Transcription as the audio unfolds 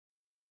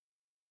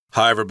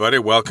Hi, everybody.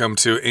 Welcome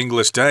to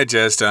English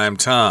Digest. I'm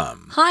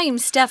Tom. Hi, I'm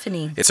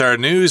Stephanie. It's our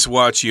News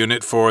Watch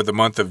unit for the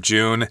month of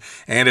June,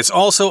 and it's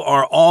also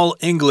our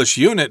all-English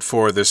unit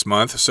for this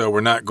month, so we're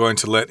not going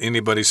to let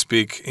anybody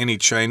speak any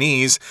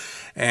Chinese.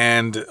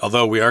 And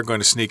although we are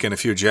going to sneak in a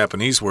few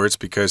Japanese words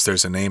because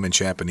there's a name in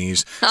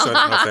Japanese, so I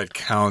don't know if that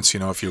counts. You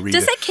know, if you read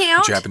a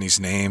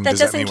Japanese name, does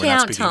that mean we're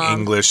not speaking Tom.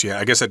 English? Yeah,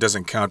 I guess that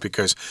doesn't count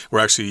because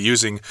we're actually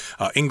using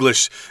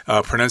English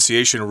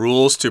pronunciation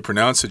rules to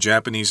pronounce a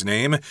Japanese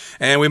name.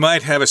 And we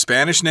might have a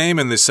Spanish name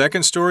in the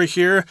second story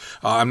here.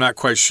 I'm not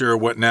quite sure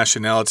what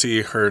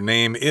nationality her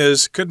name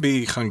is. Could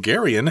be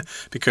Hungarian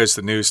because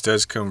the news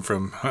does come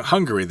from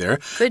Hungary there.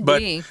 Could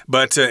be.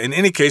 But in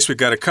any case, we've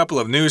got a couple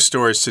of news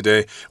stories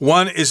today.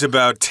 One is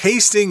about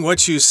tasting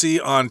what you see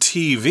on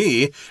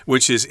TV,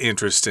 which is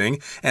interesting.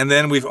 And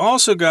then we've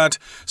also got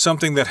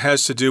something that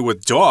has to do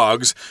with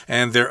dogs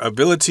and their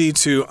ability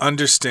to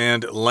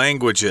understand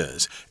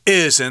languages.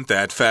 Isn't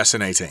that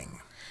fascinating?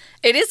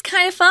 It is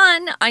kind of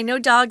fun. I know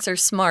dogs are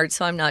smart,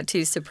 so I'm not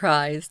too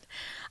surprised.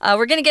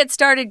 We're going to get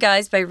started,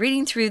 guys, by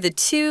reading through the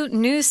two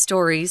news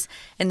stories,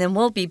 and then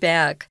we'll be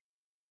back.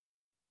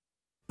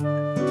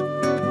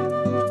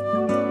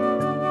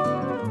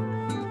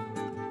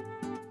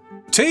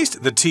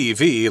 Taste the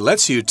TV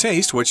lets you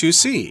taste what you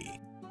see.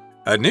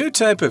 A new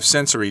type of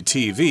sensory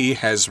TV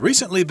has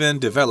recently been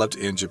developed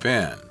in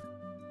Japan.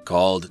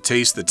 Called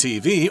Taste the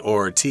TV,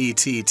 or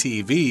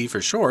TTTV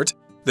for short,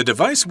 the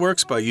device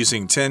works by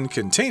using 10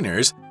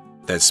 containers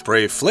that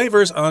spray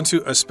flavors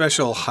onto a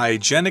special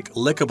hygienic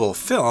lickable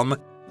film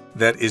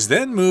that is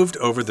then moved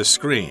over the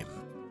screen.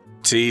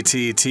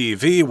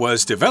 TTTV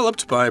was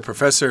developed by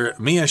Professor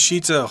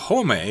Miyashita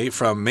Home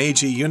from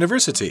Meiji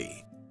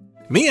University.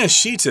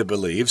 Miyashita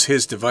believes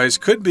his device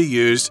could be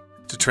used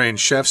to train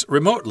chefs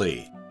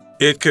remotely.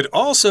 It could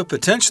also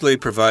potentially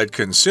provide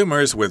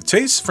consumers with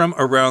tastes from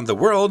around the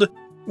world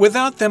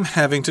without them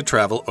having to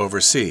travel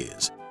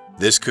overseas.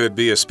 This could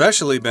be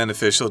especially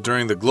beneficial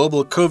during the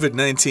global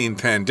COVID-19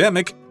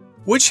 pandemic,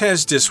 which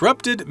has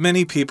disrupted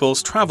many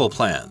people's travel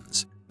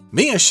plans.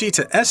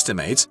 Miyashita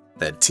estimates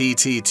that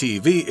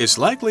TTTV is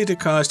likely to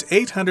cost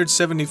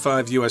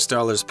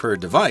 $875 per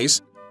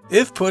device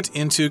if put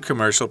into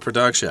commercial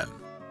production.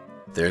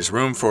 There's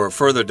room for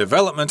further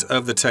development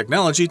of the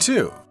technology,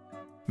 too.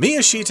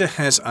 Miyashita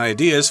has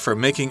ideas for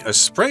making a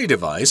spray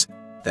device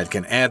that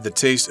can add the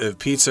taste of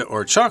pizza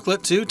or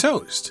chocolate to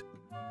toast.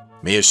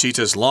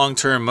 Miyashita's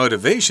long-term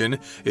motivation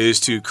is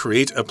to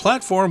create a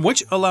platform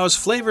which allows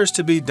flavors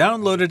to be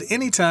downloaded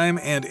anytime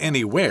and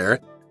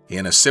anywhere,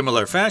 in a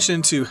similar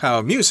fashion to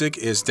how music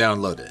is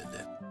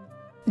downloaded.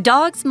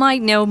 Dogs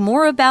might know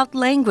more about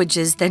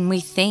languages than we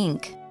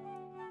think.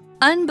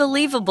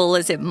 Unbelievable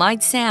as it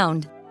might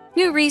sound,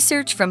 new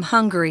research from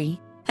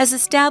Hungary has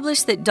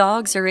established that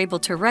dogs are able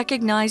to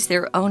recognize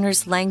their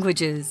owner's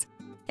languages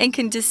and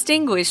can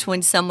distinguish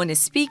when someone is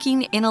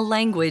speaking in a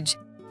language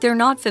they're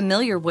not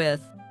familiar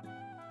with.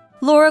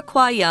 Laura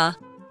Kwaya,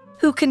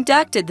 who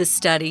conducted the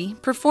study,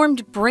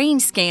 performed brain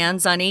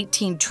scans on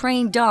 18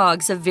 trained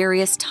dogs of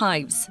various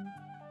types.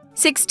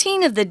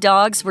 16 of the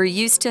dogs were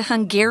used to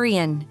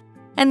Hungarian,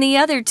 and the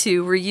other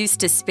 2 were used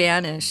to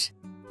Spanish.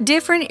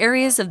 Different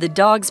areas of the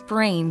dogs'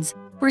 brains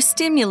were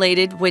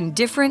stimulated when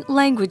different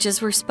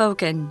languages were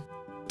spoken,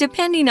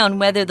 depending on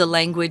whether the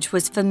language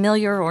was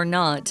familiar or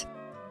not.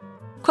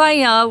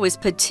 Kwaya was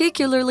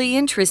particularly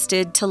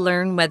interested to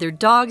learn whether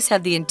dogs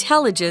have the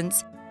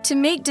intelligence to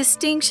make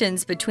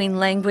distinctions between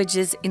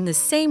languages in the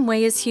same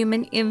way as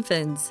human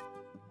infants.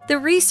 The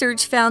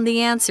research found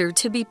the answer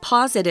to be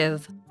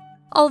positive.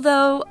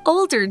 Although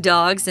older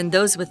dogs and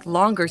those with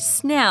longer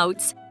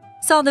snouts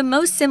saw the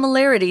most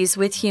similarities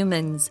with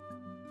humans,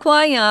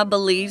 Kwaya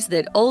believes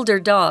that older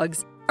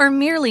dogs are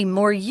merely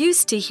more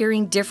used to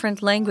hearing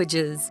different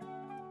languages.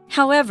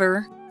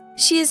 However,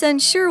 she is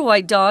unsure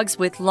why dogs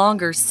with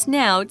longer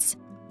snouts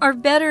are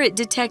better at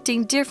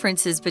detecting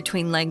differences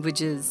between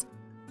languages.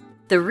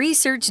 The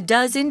research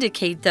does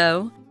indicate,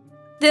 though,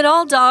 that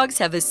all dogs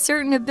have a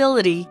certain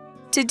ability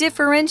to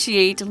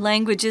differentiate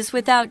languages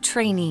without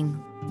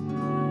training.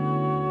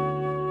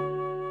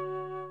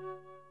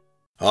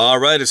 All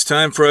right, it's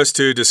time for us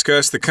to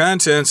discuss the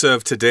contents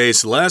of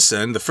today's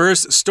lesson. The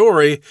first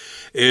story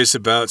is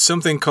about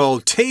something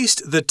called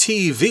Taste the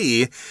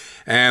TV,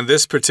 and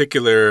this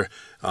particular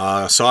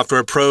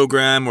software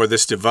program or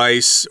this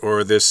device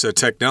or this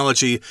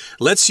technology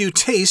lets you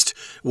taste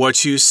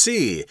what you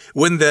see.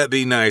 Wouldn't that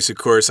be nice? Of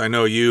course, I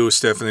know you,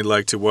 Stephanie,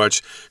 like to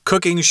watch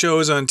cooking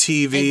shows on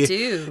TV. I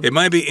do. It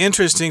might be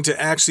interesting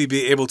to actually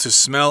be able to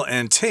smell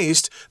and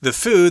taste the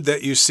food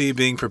that you see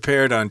being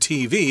prepared on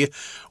TV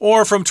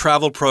or from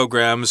travel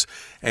programs,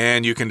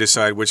 and you can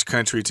decide which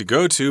country to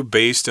go to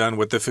based on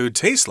what the food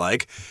tastes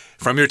like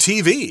from your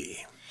TV.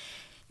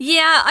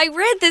 Yeah, I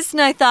read this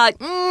and I thought,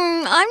 I'm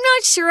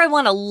not sure I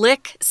want to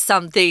lick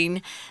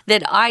something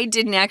that I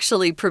didn't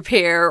actually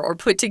prepare or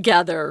put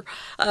together.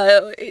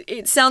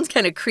 It sounds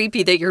kind of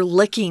creepy that you're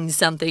licking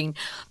something,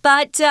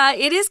 but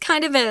it is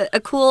kind of a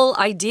cool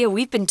idea.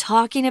 We've been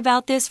talking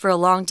about this for a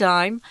long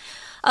time.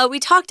 We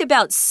talked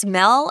about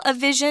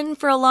smell-o-vision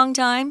for a long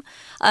time,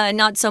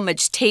 not so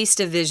much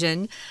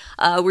taste-o-vision.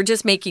 We're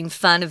just making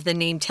fun of the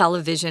name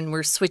television.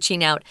 We're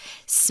switching out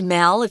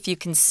smell, if you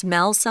can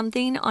smell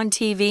something on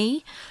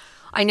TV.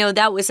 I know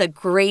that was a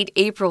great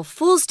April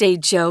Fool's Day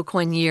joke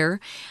one year.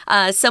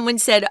 Someone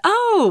said,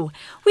 oh,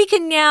 we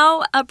can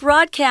now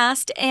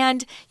broadcast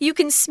and you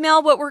can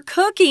smell what we're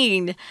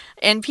cooking.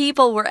 And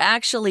people were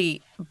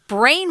actually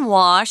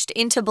brainwashed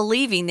into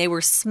believing they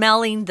were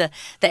smelling the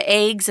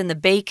eggs and the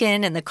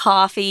bacon and the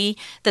coffee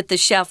that the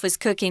chef was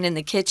cooking in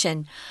the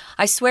kitchen.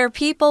 I swear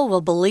people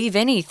will believe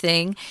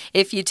anything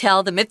if you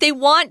tell them. If they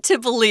want to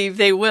believe,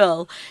 they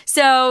will.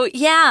 So,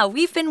 yeah,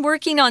 we've been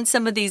working on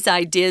some of these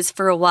ideas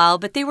for a while,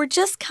 but they were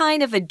just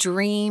kind of a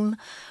dream.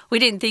 We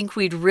didn't think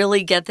we'd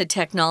really get the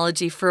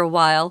technology for a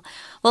while.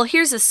 Well,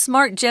 here's a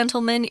smart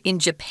gentleman in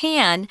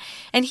Japan,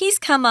 and he's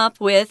come up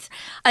with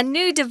a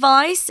new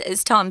device,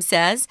 as Tom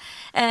says,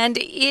 and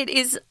it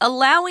is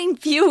allowing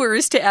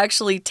viewers to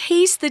actually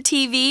taste the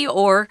TV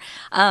or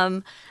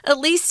at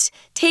least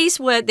taste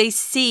what they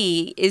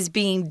see is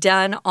being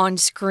done on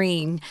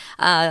screen.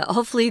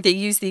 Hopefully they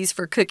use these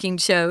for cooking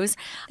shows.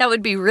 That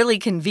would be really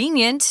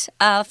convenient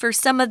for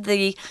some of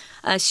the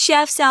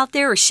chefs out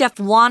there, or chef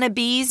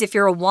wannabes. If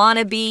you're a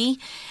wannabe,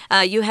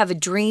 you have a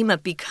dream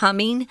of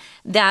becoming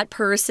that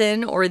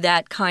person or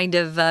that kind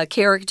of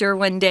character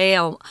one day.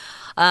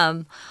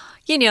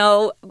 You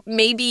know,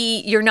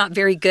 maybe you're not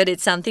very good at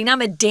something.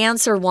 I'm a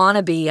dancer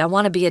wannabe. I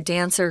want to be a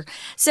dancer.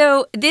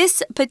 So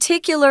this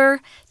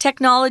particular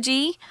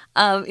technology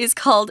is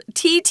called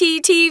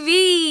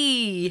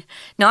TTTV.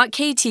 Not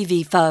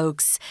KTV,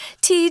 folks.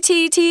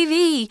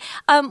 TTTV.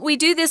 We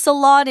do this a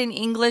lot in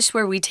English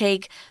where we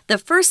take the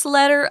first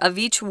letter of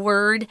each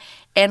word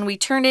and we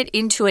turn it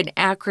into an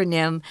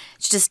acronym.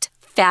 It's just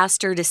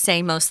faster to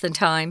say most of the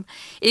time.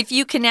 If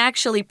you can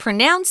actually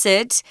pronounce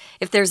it,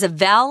 if there's a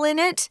vowel in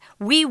it,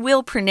 we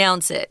will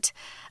pronounce it.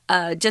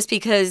 Just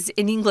because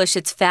in English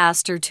it's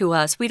faster to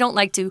us. We don't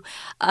like to,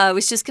 I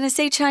was just going to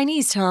say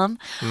Chinese, Tom.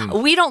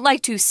 We don't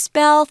like to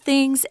spell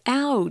things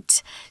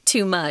out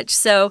too much.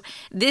 So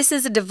this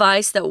is a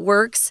device that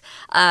works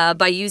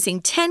by using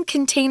 10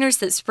 containers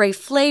that spray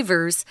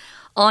flavors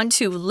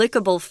onto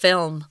lickable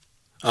film.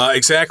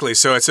 Exactly.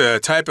 So it's a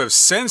type of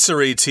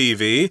sensory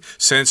TV.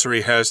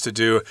 Sensory has to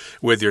do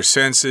with your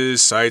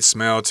senses, sight,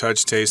 smell,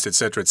 touch, taste,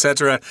 etc.,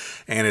 etc.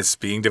 And it's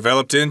being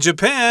developed in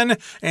Japan.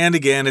 And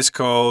again, it's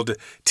called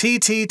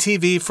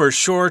TTTV for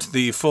short.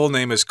 The full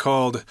name is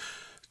called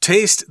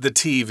Taste the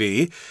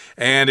TV,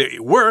 and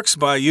it works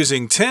by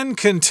using 10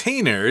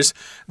 containers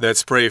that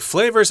spray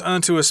flavors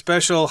onto a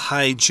special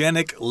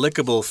hygienic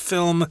lickable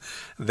film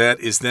that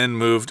is then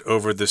moved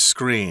over the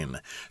screen.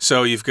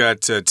 So you've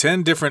got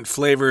 10 different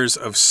flavors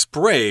of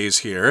sprays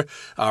here.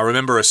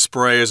 Remember, a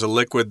spray is a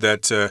liquid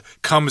that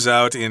comes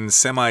out in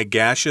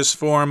semi-gaseous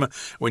form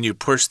when you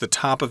push the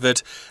top of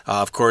it.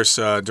 Of course,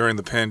 during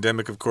the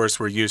pandemic, of course,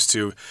 we're used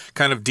to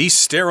kind of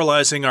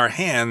de-sterilizing our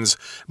hands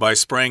by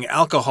spraying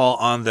alcohol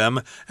on them.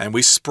 And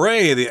we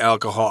spray the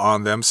alcohol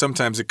on them.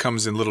 Sometimes it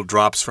comes in little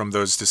drops from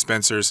those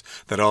dispensers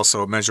that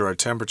also measure our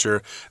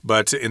temperature.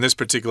 But in this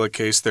particular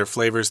case, they're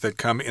flavors that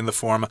come in the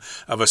form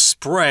of a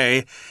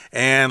spray.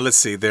 And let's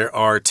see, there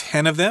are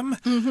 10 of them.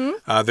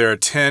 There are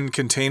 10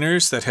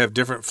 containers that have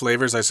different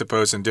flavors. I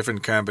suppose in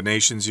different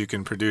combinations you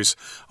can produce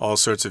all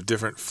sorts of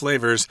different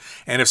flavors.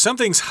 And if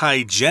something's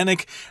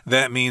hygienic,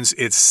 that means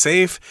it's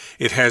safe.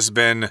 It has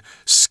been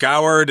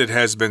scoured. It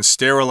has been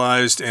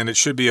sterilized. And it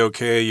should be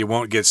okay. You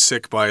won't get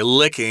sick by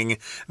licking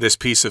this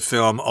piece of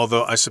film,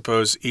 although I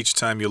suppose each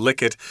time you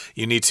lick it,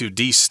 you need to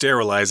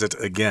de-sterilize it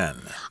again.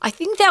 I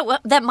think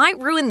that might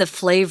ruin the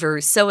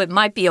flavors, so it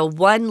might be a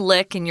one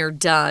lick and you're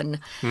done.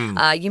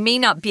 You may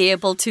not be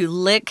able to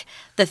lick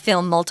the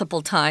film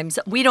multiple times.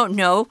 We don't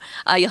know.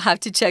 You'll have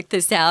to check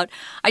this out.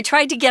 I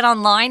tried to get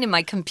online and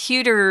my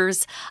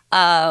computers,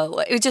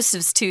 it just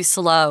was too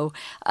slow.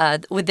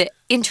 With the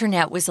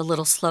internet was a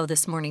little slow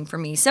this morning for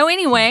me. So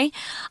anyway,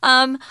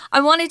 I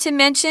wanted to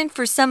mention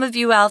for some of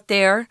you out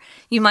there,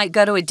 you might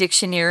go to a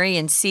dictionary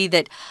and see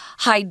that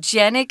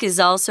hygienic is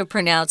also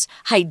pronounced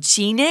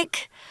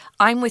hygienic.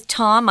 I'm with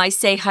Tom. I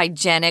say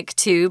hygienic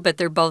too, but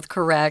they're both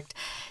correct.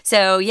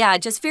 So yeah,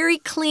 just very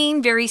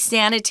clean, very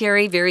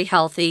sanitary, very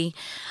healthy.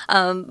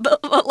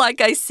 But like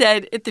I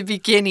said at the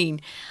beginning,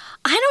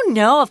 I don't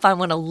know if I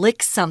want to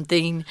lick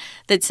something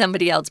that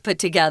somebody else put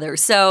together.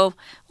 So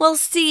we'll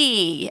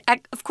see.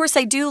 Of course,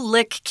 I do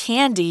lick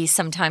candy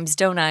sometimes,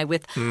 don't I?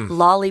 With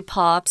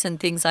lollipops and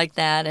things like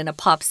that, and a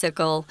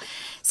popsicle.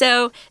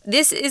 So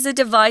this is a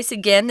device,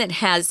 again, that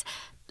has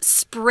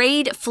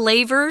sprayed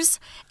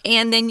flavors,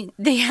 and then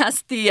they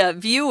ask the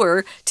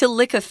viewer to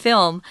lick a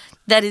film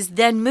that is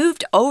then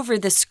moved over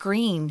the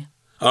screen.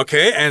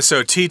 Okay, and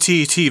so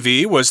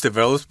TTTV was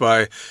developed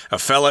by a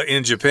fella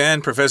in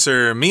Japan,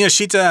 Professor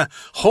Miyashita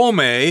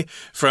Homei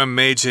from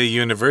Meiji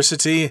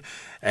University.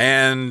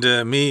 And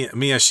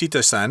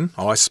Miyashita-san,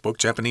 I spoke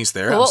Japanese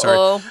there, I'm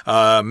sorry.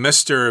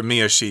 Mr.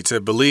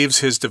 Miyashita believes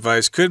his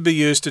device could be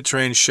used to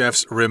train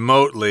chefs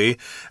remotely.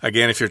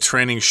 Again, if you're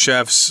training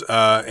chefs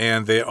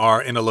and they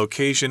are in a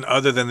location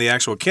other than the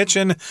actual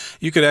kitchen,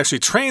 you could actually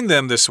train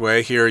them this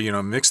way. Here,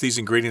 mix these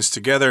ingredients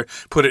together,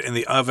 put it in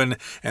the oven,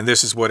 and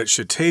this is what it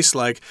should taste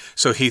like.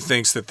 So he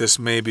thinks that this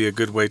may be a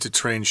good way to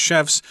train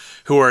chefs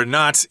who are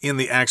not in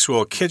the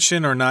actual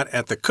kitchen or not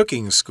at the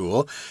cooking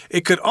school.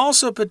 It could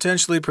also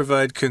potentially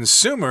provide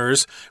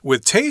consumers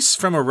with tastes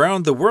from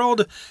around the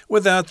world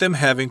without them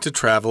having to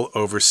travel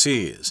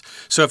overseas.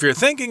 So if you're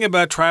thinking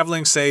about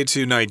traveling, say,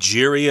 to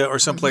Nigeria or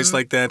someplace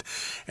like that,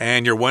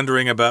 and you're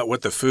wondering about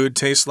what the food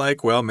tastes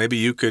like, well, maybe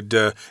you could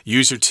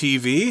use your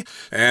TV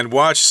and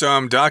watch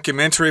some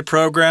documentary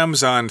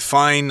programs on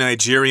fine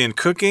Nigerian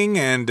cooking,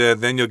 and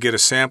then you'll get a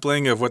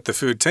sampling of what the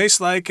food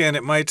tastes like, and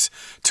it might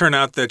turn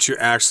out that you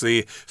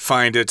actually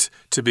find it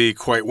to be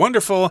quite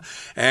wonderful,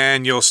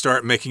 and you'll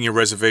start making your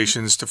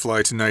reservations to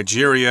fly to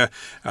Nigeria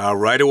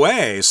right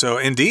away. So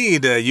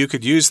indeed, you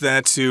could use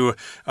that to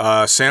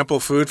sample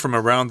food from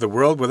around the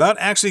world without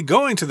actually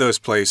going to those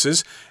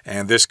places,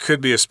 and this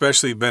could be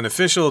especially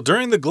beneficial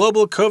during the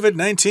global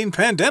COVID-19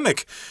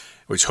 pandemic,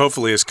 which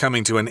hopefully is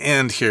coming to an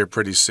end here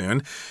pretty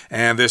soon.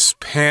 And this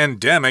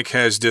pandemic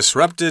has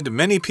disrupted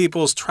many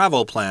people's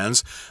travel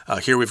plans.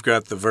 Here we've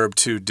got the verb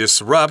to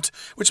disrupt,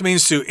 which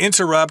means to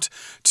interrupt,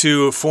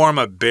 to form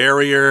a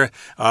barrier,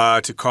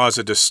 to cause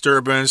a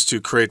disturbance, to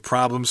create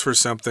problems for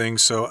something.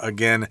 So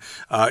again,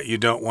 you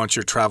don't want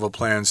your travel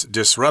plans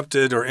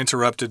disrupted or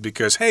interrupted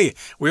because, hey,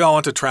 we all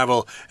want to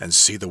travel and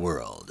see the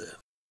world.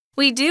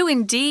 We do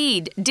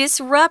indeed.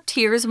 Disrupt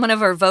here is one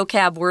of our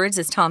vocab words,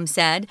 as Tom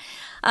said.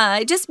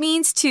 It just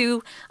means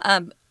to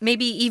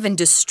maybe even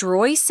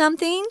destroy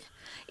something,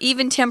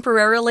 even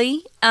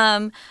temporarily.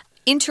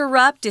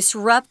 Interrupt,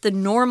 disrupt the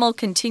normal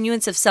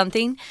continuance of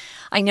something.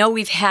 I know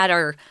we've had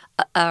our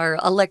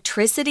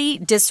electricity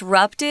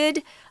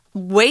disrupted.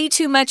 Way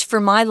too much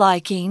for my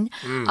liking.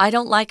 I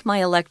don't like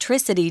my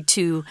electricity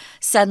to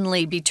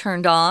suddenly be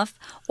turned off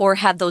or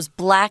have those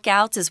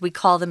blackouts, as we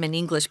call them in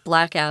English,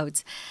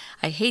 blackouts.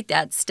 I hate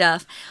that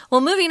stuff.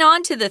 Well, moving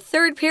on to the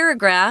third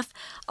paragraph,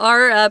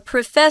 our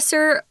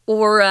professor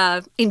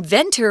or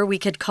inventor, we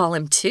could call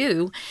him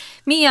too,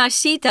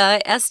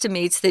 Miyashita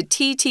estimates that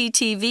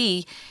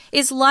TTTV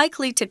is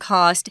likely to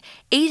cost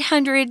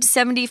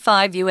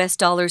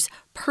 $875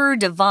 per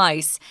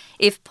device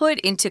if put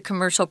into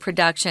commercial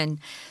production.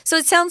 So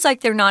it sounds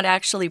like they're not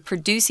actually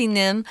producing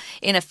them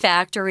in a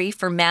factory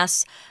for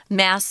mass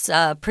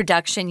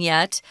production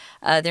yet.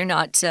 They're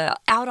not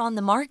out on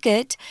the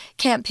market.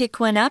 Can't pick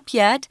one up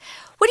yet.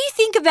 What do you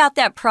think about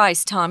that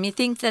price, Tom? You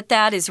think that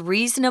that is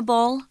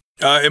reasonable?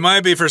 It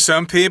might be for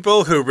some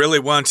people who really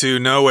want to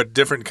know what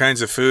different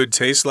kinds of food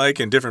taste like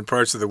in different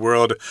parts of the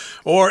world.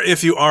 Or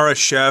if you are a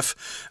chef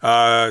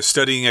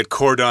studying at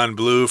Cordon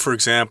Bleu, for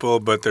example,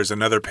 but there's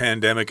another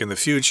pandemic in the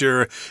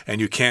future and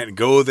you can't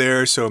go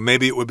there. So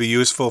maybe it would be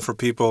useful for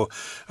people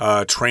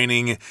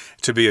training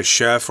to be a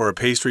chef or a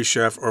pastry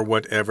chef or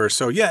whatever.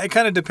 So yeah, it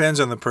kind of depends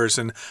on the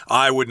person.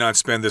 I would not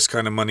spend this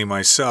kind of money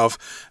myself,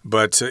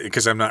 but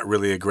because I'm not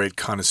really a great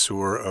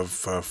connoisseur of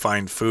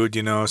fine food,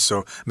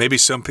 so maybe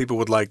some people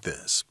would like this.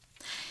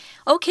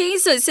 Okay,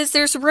 so it says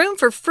there's room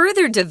for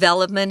further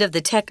development of the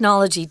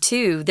technology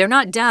too. They're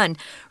not done.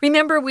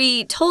 Remember,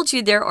 we told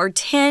you there are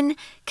 10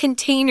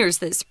 containers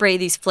that spray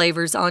these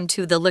flavors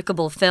onto the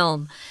lickable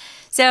film.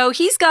 So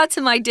he's got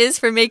some ideas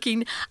for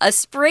making a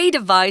spray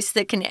device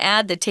that can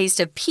add the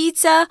taste of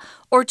pizza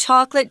or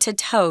chocolate to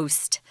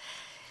toast.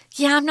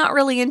 Yeah, I'm not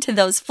really into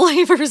those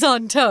flavors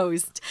on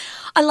toast.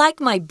 I like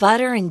my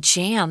butter and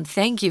jam,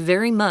 thank you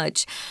very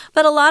much.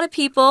 But a lot of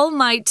people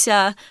might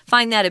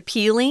find that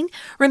appealing.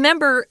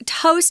 Remember,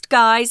 toast,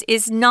 guys,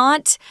 is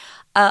not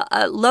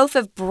a loaf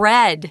of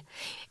bread.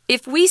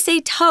 If we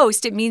say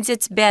toast, it means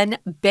it's been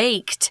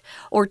baked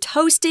or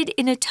toasted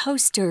in a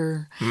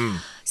toaster.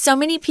 So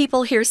many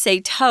people here say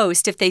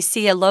toast if they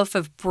see a loaf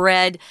of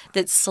bread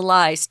that's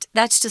sliced.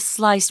 That's just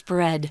sliced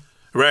bread.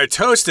 Right,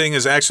 toasting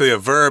is actually a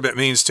verb. It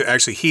means to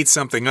actually heat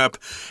something up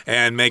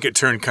and make it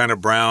turn kind of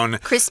brown.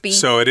 Crispy.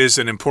 So it is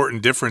an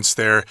important difference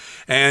there.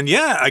 And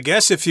yeah, I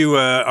guess if you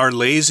are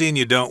lazy and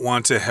you don't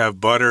want to have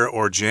butter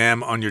or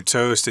jam on your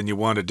toast and you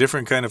want a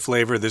different kind of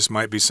flavor, this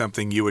might be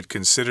something you would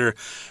consider.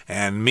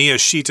 And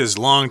Miyashita's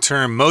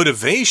long-term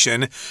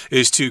motivation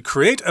is to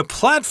create a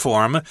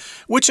platform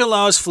which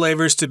allows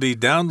flavors to be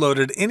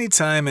downloaded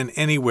anytime and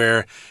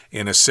anywhere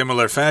in a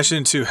similar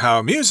fashion to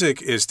how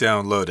music is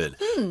downloaded.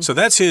 So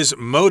that's his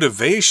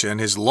motivation,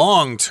 his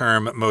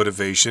long-term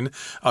motivation.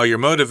 Your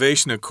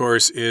motivation, of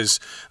course, is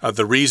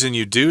the reason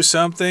you do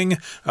something,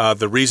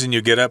 the reason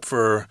you get up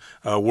for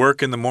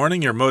work in the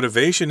morning. Your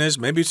motivation is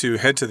maybe to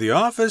head to the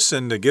office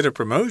and to get a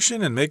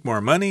promotion and make more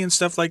money and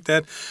stuff like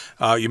that.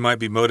 You might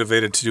be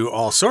motivated to do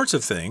all sorts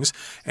of things.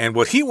 And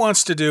what he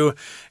wants to do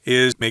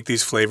is make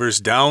these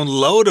flavors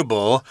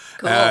downloadable,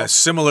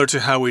 similar to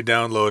how we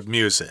download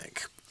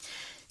music.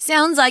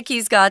 Sounds like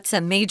he's got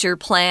some major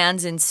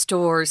plans in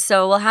store,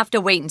 so we'll have to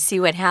wait and see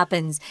what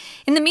happens.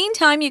 In the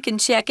meantime, you can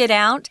check it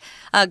out.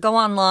 Go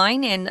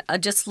online and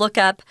just look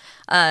up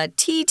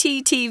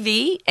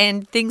TTTV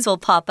and things will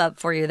pop up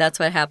for you. That's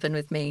what happened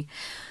with me.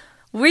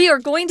 We are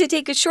going to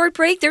take a short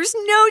break. There's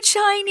no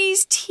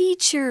Chinese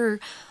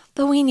teacher,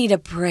 but we need a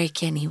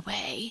break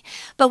anyway.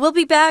 But we'll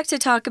be back to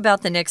talk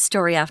about the next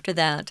story after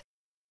that.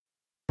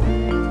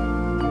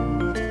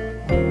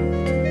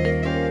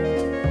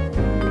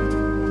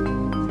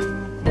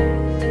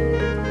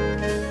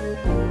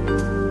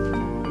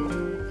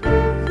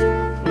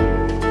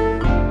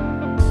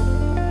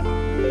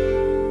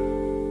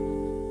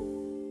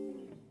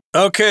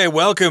 Okay,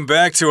 welcome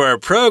back to our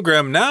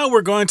program. Now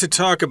we're going to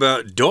talk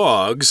about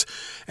dogs,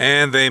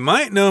 and they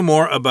might know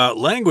more about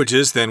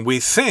languages than we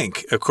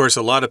think. Of course,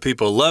 a lot of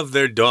people love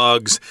their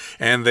dogs,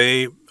 and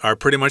they are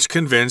pretty much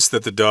convinced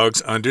that the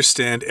dogs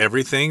understand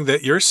everything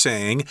that you're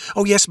saying.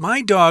 Oh, yes,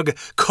 my dog,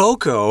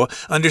 Coco,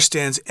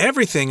 understands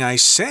everything I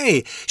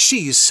say.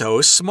 She's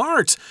so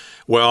smart.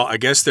 Well, I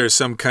guess there's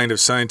some kind of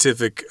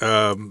scientific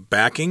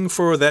backing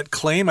for that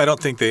claim. I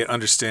don't think they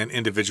understand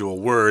individual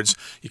words.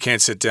 You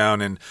can't sit down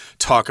and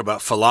talk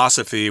about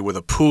philosophy with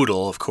a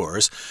poodle, of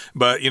course.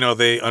 But,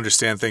 they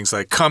understand things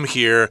like, come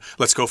here,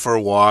 let's go for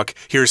a walk,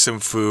 here's some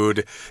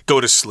food, go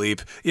to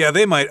sleep. Yeah,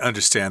 they might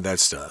understand that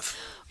stuff.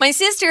 My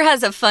sister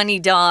has a funny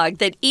dog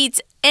that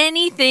eats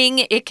anything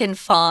it can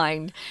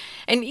find.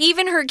 And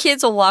even her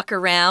kids will walk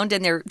around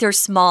and they're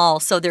small,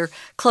 so they're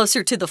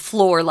closer to the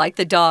floor like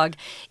the dog.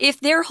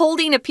 If they're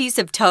holding a piece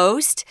of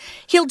toast,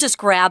 he'll just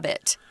grab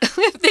it.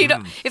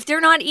 If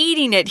they're not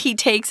eating it, he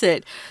takes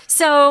it.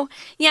 So,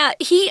 yeah,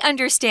 he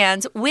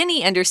understands. When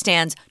he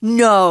understands,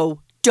 no,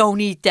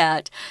 don't eat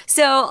that.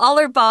 So all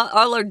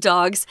our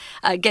dogs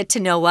get to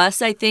know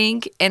us, I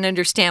think, and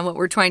understand what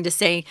we're trying to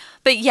say.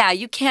 But yeah,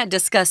 you can't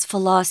discuss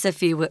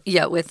philosophy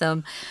yet with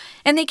them.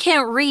 And they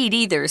can't read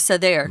either, so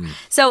there.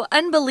 So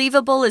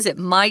unbelievable as it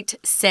might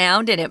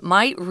sound, and it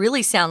might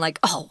really sound like,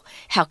 oh,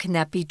 how can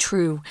that be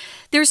true?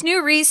 There's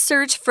new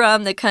research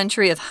from the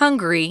country of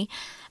Hungary,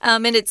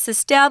 and it's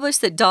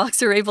established that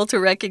dogs are able to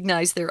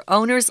recognize their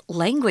owners'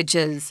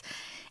 languages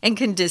and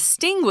can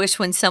distinguish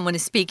when someone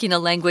is speaking a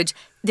language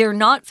they're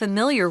not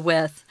familiar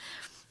with.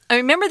 I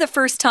remember the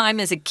first time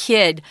as a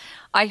kid,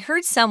 I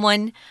heard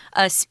someone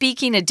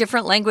speaking a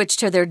different language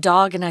to their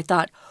dog, and I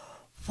thought,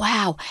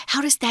 wow,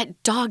 how does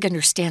that dog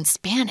understand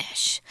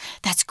Spanish?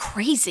 That's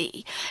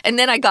crazy. And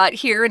then I got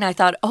here and I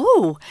thought,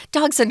 oh,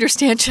 dogs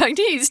understand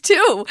Chinese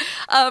too.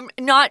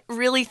 Not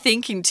really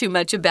thinking too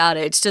much about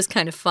it. It's just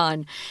kind of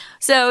fun.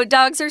 So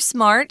dogs are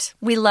smart.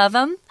 We love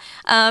them.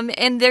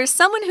 And there's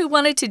someone who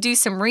wanted to do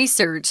some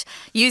research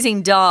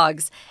using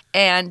dogs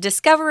and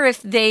discover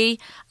if they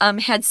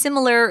had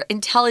similar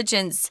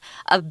intelligence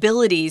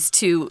abilities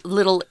to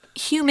little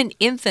human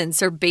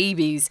infants or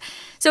babies.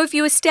 So if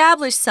you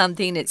establish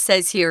something, it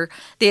says here,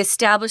 they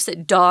establish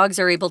that dogs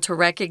are able to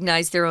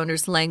recognize their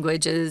owners'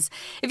 languages.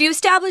 If you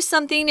establish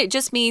something, it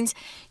just means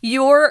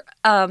you're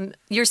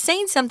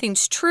saying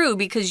something's true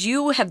because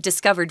you have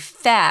discovered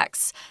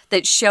facts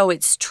that show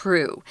it's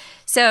true.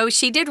 So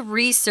she did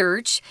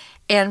research,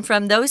 and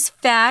from those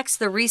facts,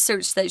 the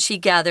research that she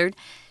gathered,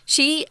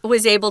 she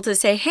was able to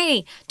say,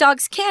 hey,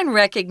 dogs can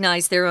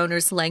recognize their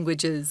owners'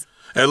 languages.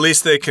 At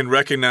least they can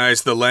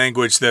recognize the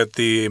language that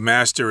the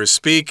master is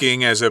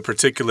speaking as a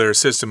particular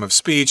system of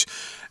speech,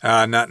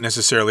 not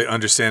necessarily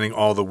understanding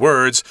all the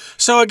words.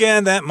 So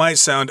again, that might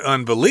sound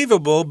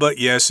unbelievable, but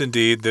yes,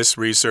 indeed, this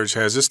research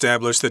has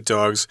established that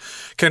dogs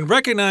can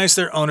recognize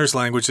their owners'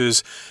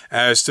 languages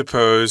as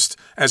opposed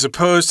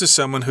to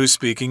someone who's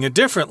speaking a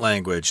different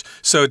language.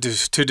 So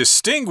to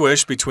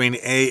distinguish between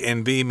A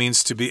and B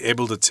means to be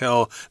able to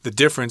tell the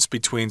difference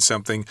between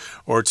something,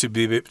 or to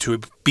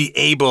be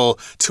able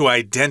to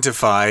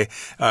identify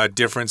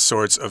different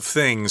sorts of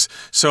things.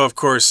 So, of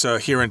course,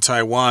 here in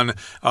Taiwan,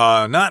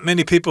 not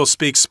many people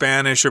speak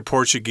Spanish or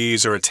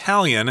Portuguese or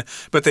Italian,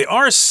 but they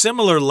are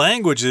similar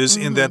languages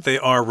in that they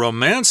are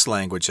Romance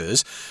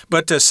languages.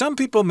 But some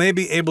people may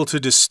be able to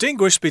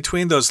distinguish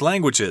between those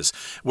languages.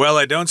 Well,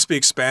 I don't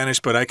speak Spanish,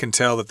 but I can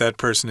tell that that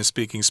person is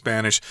speaking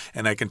Spanish,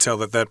 and I can tell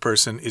that that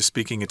person is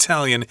speaking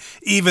Italian,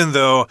 even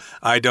though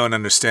I don't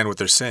understand what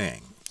they're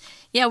saying.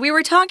 Yeah, we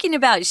were talking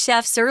about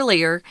chefs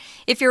earlier.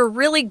 If you're a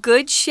really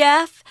good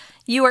chef,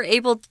 you are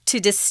able to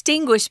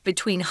distinguish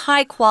between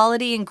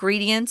high-quality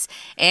ingredients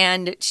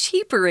and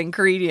cheaper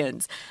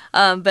ingredients,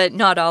 but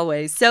not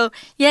always. So,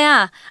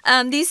 yeah,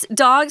 these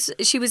dogs,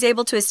 she was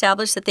able to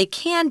establish that they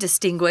can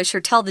distinguish or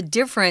tell the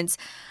difference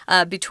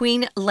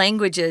between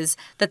languages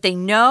that they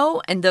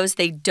know and those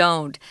they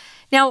don't.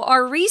 Now,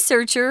 our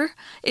researcher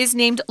is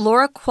named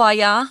Laura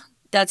Kwaya.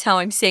 That's how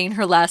I'm saying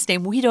her last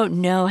name. We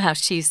don't know how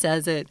she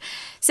says it.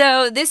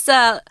 So this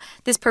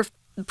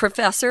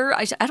professor,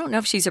 I don't know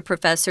if she's a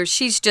professor.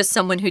 She's just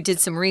someone who did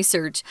some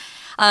research.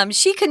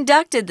 She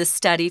conducted the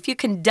study. If you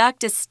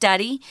conduct a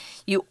study,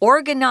 you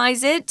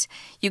organize it,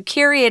 you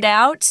carry it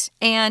out,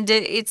 and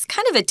it's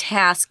kind of a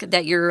task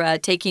that you're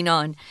taking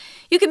on.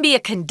 You can be a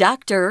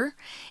conductor,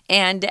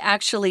 and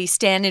actually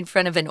stand in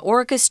front of an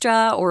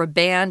orchestra or a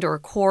band or a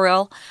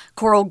choral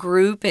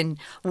group and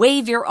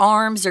wave your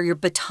arms or your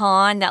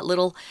baton, that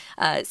little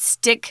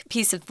stick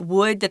piece of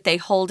wood that they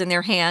hold in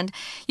their hand.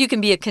 You can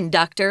be a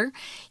conductor.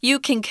 You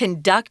can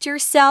conduct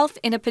yourself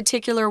in a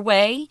particular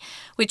way,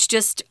 which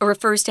just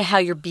refers to how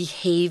you're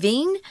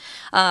behaving.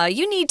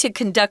 You need to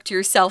conduct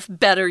yourself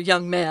better,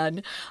 young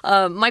man.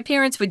 My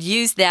parents would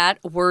use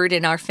that word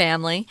in our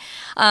family.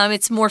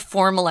 It's more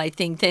formal, I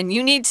think, than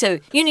you need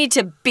to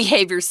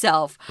behave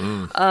yourself.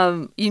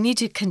 You need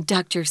to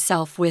conduct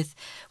yourself with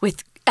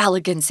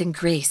elegance and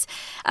grace.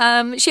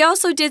 She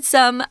also did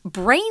some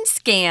brain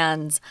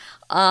scans.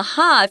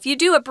 If you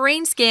do a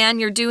brain scan,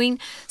 you're doing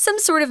some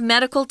sort of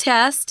medical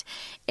test,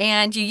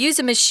 and you use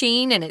a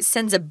machine, and it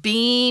sends a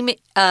beam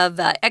of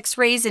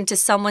x-rays into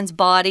someone's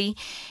body,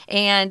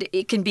 and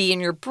it can be in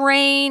your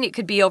brain, it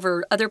could be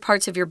over other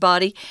parts of your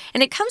body,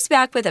 and it comes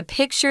back with a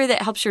picture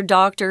that helps your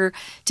doctor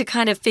to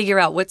kind of figure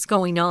out what's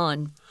going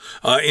on.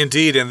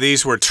 Indeed, and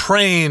these were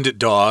trained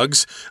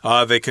dogs.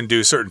 They can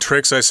do certain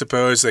tricks, I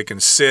suppose. They can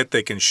sit,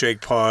 they can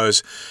shake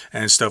paws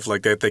and stuff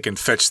like that. They can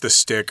fetch the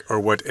stick or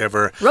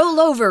whatever. Roll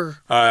over.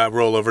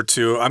 Roll over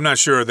too. I'm not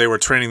sure they were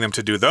training them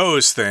to do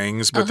those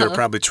things, but they're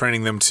probably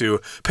training them to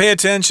pay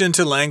attention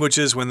to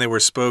languages when they were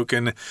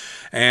spoken.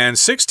 And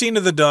 16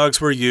 of the dogs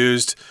were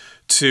used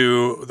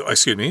to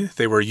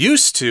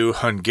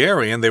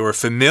Hungarian. They were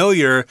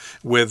familiar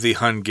with the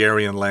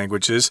Hungarian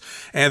languages,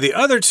 and the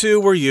other 2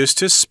 were used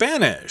to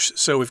Spanish.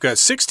 So we've got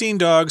 16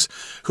 dogs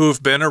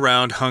who've been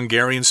around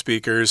Hungarian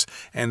speakers,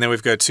 and then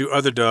we've got 2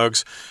 other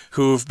dogs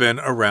who've been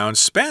around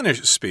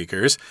Spanish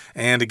speakers.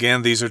 And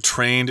again, these are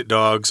trained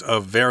dogs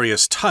of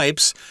various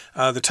types.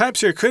 The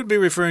types here could be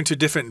referring to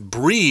different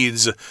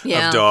breeds of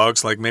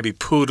dogs, like maybe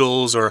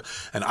poodles or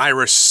an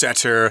Irish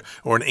setter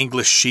or an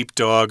English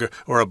sheepdog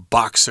or a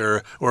boxer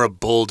or a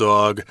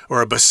bulldog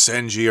or a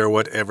Basenji or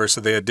whatever. So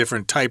they had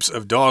different types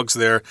of dogs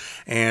there.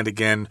 And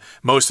again,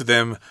 most of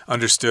them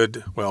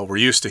were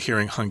used to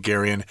hearing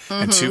Hungarian,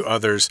 and 2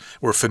 others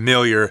were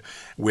familiar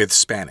with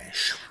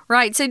Spanish.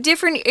 Right, so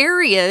different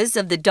areas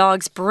of the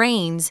dog's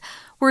brains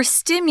were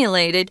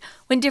stimulated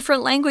when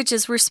different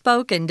languages were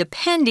spoken,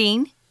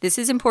 depending, this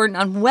is important,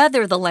 on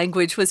whether the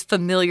language was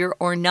familiar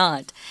or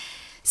not.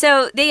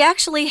 So they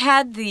actually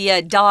had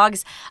the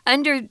dogs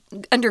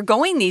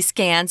undergoing these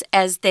scans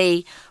as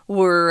they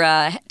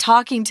were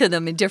talking to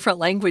them in different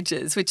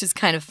languages, which is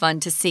kind of fun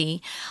to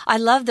see. I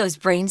love those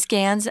brain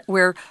scans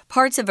where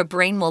parts of a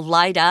brain will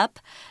light up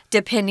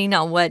depending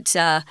on what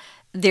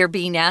they're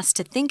being asked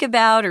to think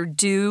about or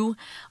do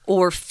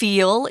or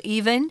feel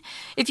even.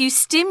 If you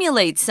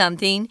stimulate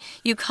something,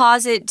 you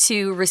cause it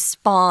to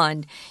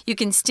respond. You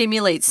can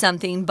stimulate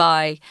something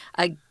by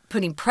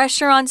putting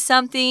pressure on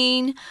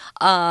something,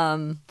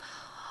 I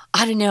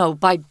don't know,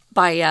 by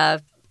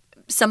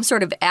some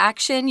sort of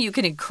action. You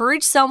can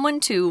encourage someone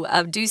to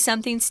do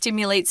something,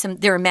 stimulate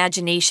their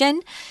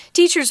imagination.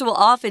 Teachers will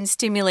often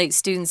stimulate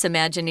students'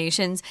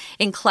 imaginations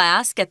in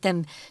class, get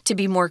them to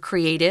be more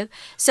creative.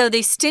 So they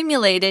used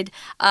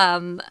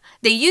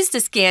the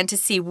scan to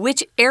see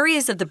which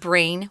areas of the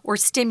brain were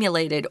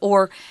stimulated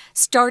or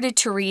started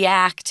to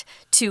react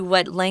to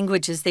what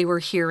languages they were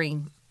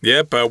hearing.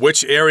 Yep,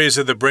 which areas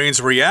of the brains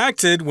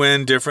reacted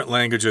when different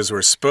languages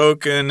were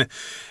spoken.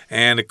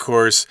 And, of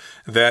course,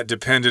 that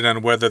depended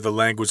on whether the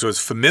language was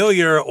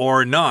familiar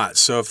or not.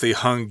 So if the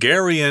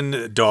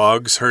Hungarian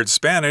dogs heard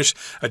Spanish,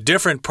 a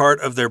different part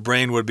of their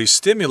brain would be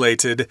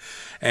stimulated.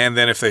 And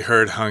then if they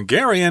heard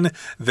Hungarian,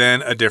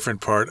 then a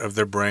different part of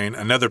their brain,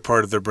 another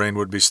part of their brain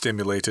would be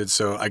stimulated.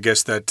 So I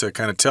guess that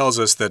kind of tells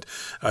us that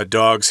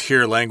dogs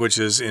hear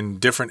languages in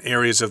different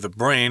areas of the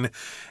brain.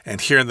 And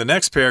here in the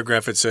next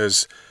paragraph it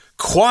says,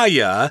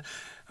 Kwaya,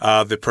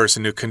 the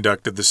person who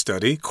conducted the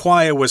study,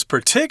 Kwaya was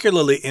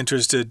particularly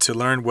interested to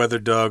learn whether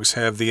dogs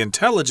have the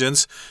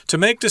intelligence to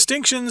make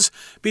distinctions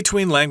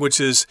between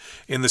languages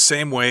in the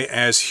same way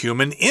as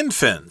human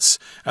infants.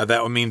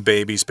 That would mean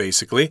babies,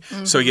 basically.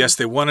 So yes,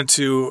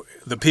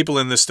 the people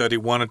in this study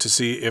wanted to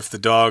see if the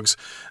dogs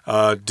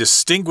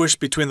distinguish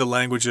between the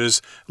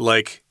languages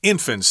like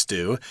infants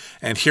do.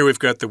 And here we've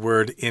got the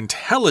word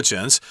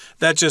intelligence.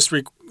 That just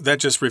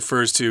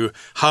refers to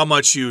how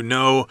much you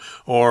know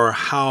or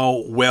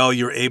how well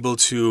you're able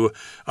to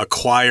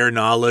acquire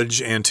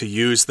knowledge and to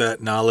use that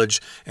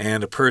knowledge.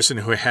 And a person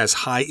who has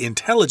high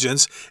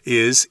intelligence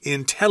is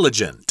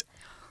intelligent.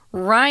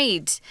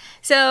 Right.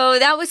 So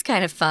that was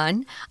kind of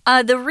fun.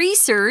 The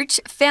research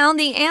found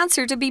the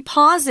answer to be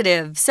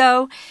positive.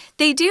 So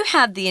they do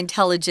have the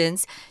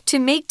intelligence to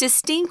make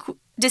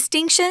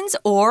distinctions,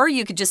 or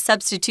you could just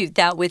substitute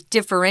that with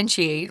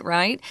differentiate,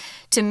 right?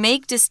 To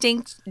make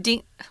distinctions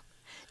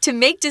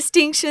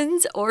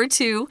or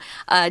to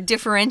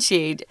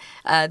differentiate.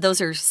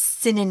 Those are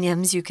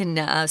synonyms. You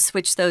can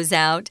switch those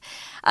out.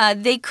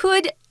 They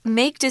could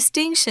make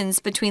distinctions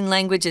between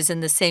languages in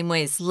the same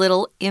way as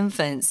little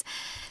infants.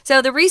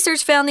 So the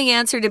research found the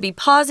answer to be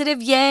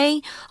positive,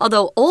 yay,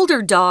 although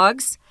older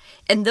dogs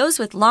and those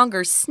with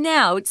longer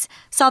snouts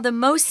saw the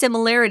most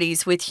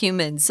similarities with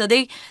humans. So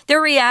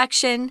their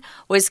reaction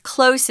was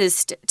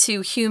closest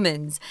to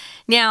humans.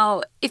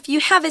 Now, if you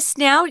have a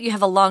snout, you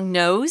have a long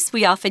nose.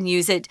 We often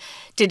use it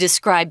to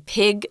describe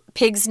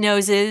pigs'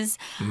 noses.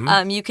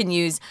 You can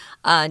use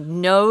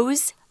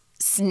nose,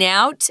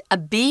 snout. A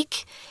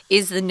beak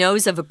is the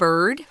nose of a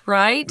bird,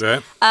 right?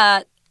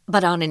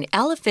 But on an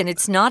elephant,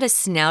 it's not a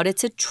snout,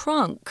 it's a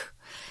trunk.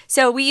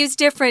 So we use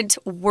different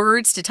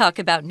words to talk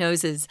about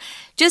noses,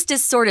 just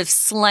as sort of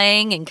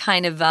slang and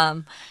kind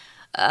of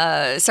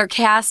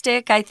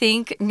sarcastic, I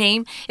think,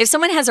 name. If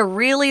someone has a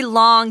really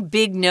long,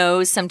 big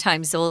nose,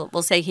 sometimes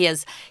we'll say he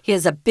has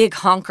a big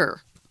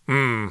honker.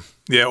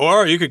 Yeah,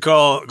 or you could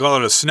call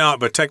it a snout,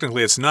 but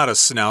technically it's not a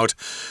snout.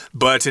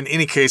 But in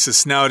any case, a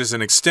snout is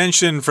an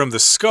extension from the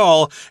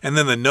skull, and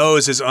then the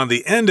nose is on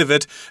the end of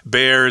it.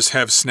 Bears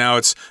have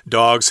snouts,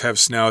 dogs have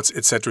snouts,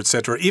 etc.,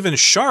 etc. Even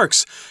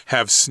sharks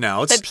have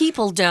snouts. But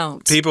people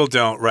don't. People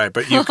don't, right.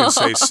 But you can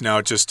say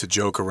snout just to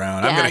joke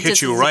around. I'm going to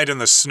hit you right in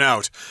the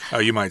snout.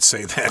 You might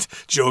say that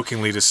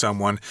jokingly to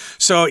someone.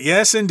 So,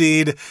 yes,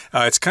 indeed,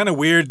 it's kind of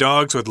weird.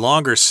 Dogs with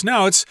longer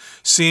snouts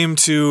seem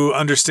to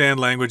understand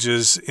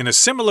languages in a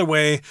similar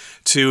way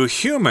to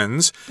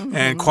humans,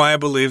 and Kwaya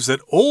believes that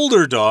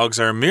older dogs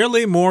are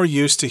merely more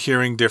used to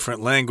hearing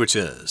different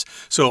languages.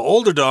 So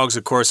older dogs,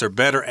 of course, are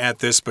better at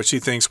this, but she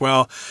thinks,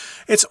 well,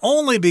 it's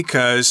only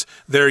because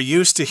they're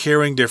used to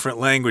hearing different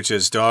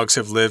languages. Dogs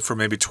have lived for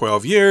maybe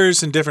 12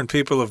 years, and different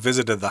people have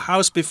visited the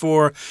house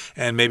before,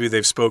 and maybe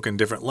they've spoken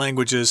different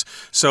languages.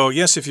 So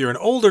yes, if you're an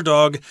older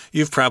dog,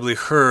 you've probably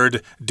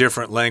heard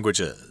different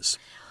languages.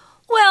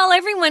 Well,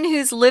 everyone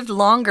who's lived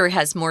longer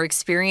has more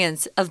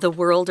experience of the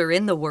world or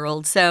in the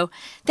world, so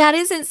that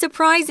isn't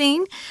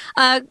surprising.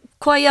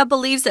 Kwaya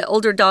believes that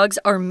older dogs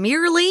are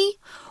merely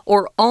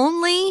or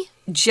only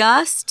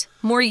just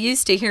more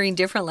used to hearing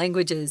different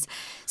languages.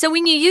 So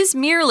when you use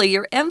merely,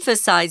 you're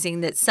emphasizing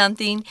that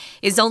something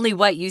is only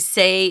what you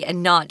say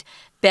and not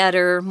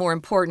better, more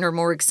important, or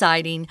more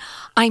exciting.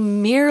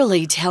 I'm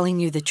merely telling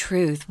you the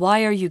truth.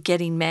 Why are you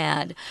getting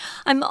mad?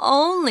 I'm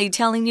only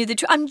telling you the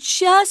truth. I'm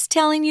just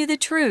telling you the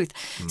truth.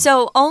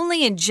 So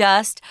only and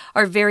just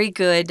are very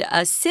good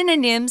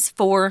synonyms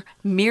for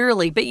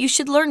merely. But you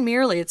should learn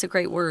merely. It's a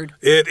great word.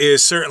 It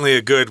is certainly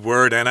a good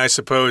word, and I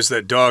suppose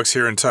that dogs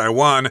here in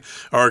Taiwan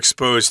are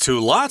exposed to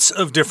lots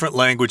of different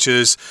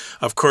languages.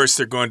 Of course,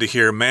 they're going to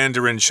hear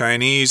Mandarin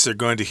Chinese, they're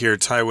going to hear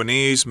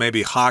Taiwanese,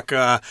 maybe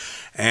Hakka,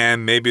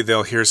 and maybe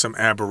they'll hear some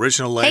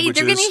Aboriginal languages.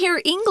 Hey, they're going to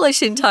hear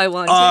English in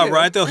Taiwan, too.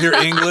 Right, they'll hear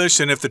English,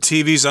 and if the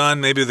TV's on,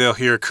 maybe they'll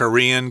hear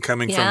Korean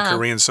coming from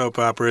Korean soap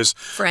operas.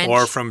 French.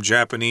 Or from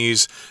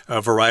Japanese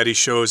variety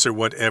shows or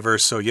whatever.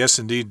 So yes,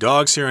 indeed,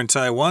 dogs here in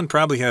Taiwan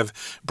probably have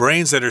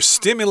brains that are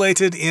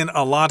stimulated in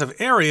a lot of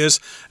areas.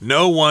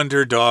 No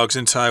wonder dogs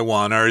in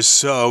Taiwan are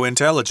so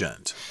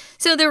intelligent.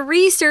 So the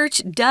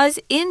research does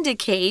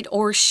indicate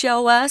or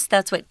show us,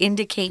 that's what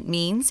indicate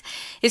means.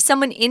 If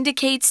someone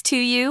indicates to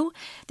you,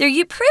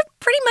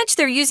 pretty much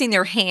they're using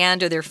their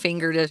hand or their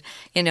finger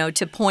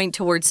to point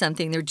towards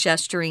something. They're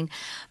gesturing.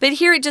 But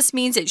here it just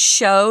means it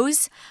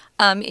shows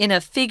in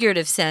a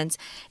figurative sense.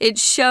 It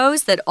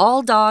shows that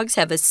all dogs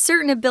have a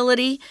certain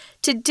ability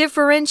to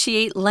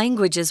differentiate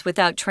languages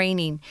without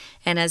training.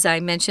 And as I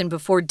mentioned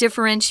before,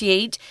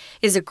 differentiate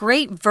is a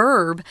great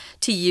verb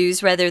to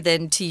use rather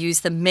than to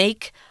use the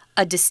make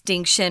a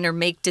distinction or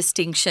make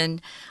distinction.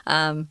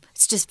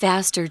 It's just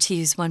faster to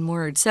use one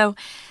word. So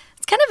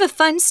it's kind of a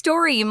fun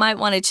story. You might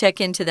want to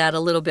check into that a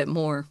little bit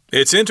more.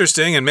 It's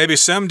interesting, and maybe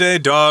someday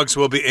dogs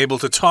will be able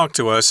to talk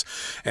to us.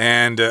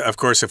 And, of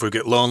course, if we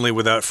get lonely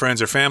without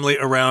friends or family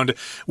around,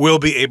 we'll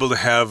be able to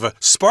have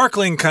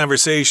sparkling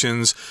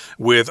conversations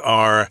with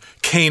our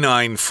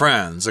canine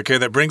friends. Okay,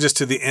 that brings us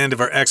to the end of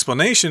our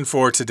explanation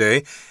for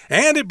today,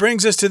 and it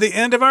brings us to the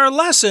end of our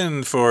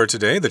lesson for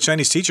today. The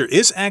Chinese teacher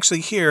is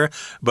actually here,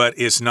 but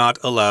is not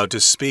allowed to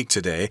speak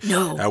today.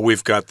 No.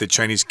 We've got the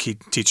Chinese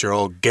teacher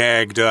all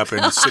gagged up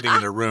and sitting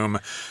in a room.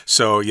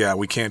 So, yeah,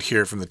 we can't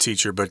hear from the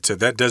teacher, but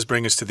that does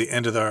bring us to the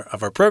end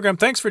of our program.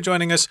 Thanks for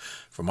joining us.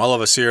 From all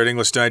of us here at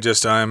English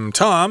Digest, I'm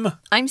Tom.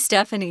 I'm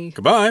Stephanie.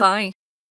 Goodbye. Bye.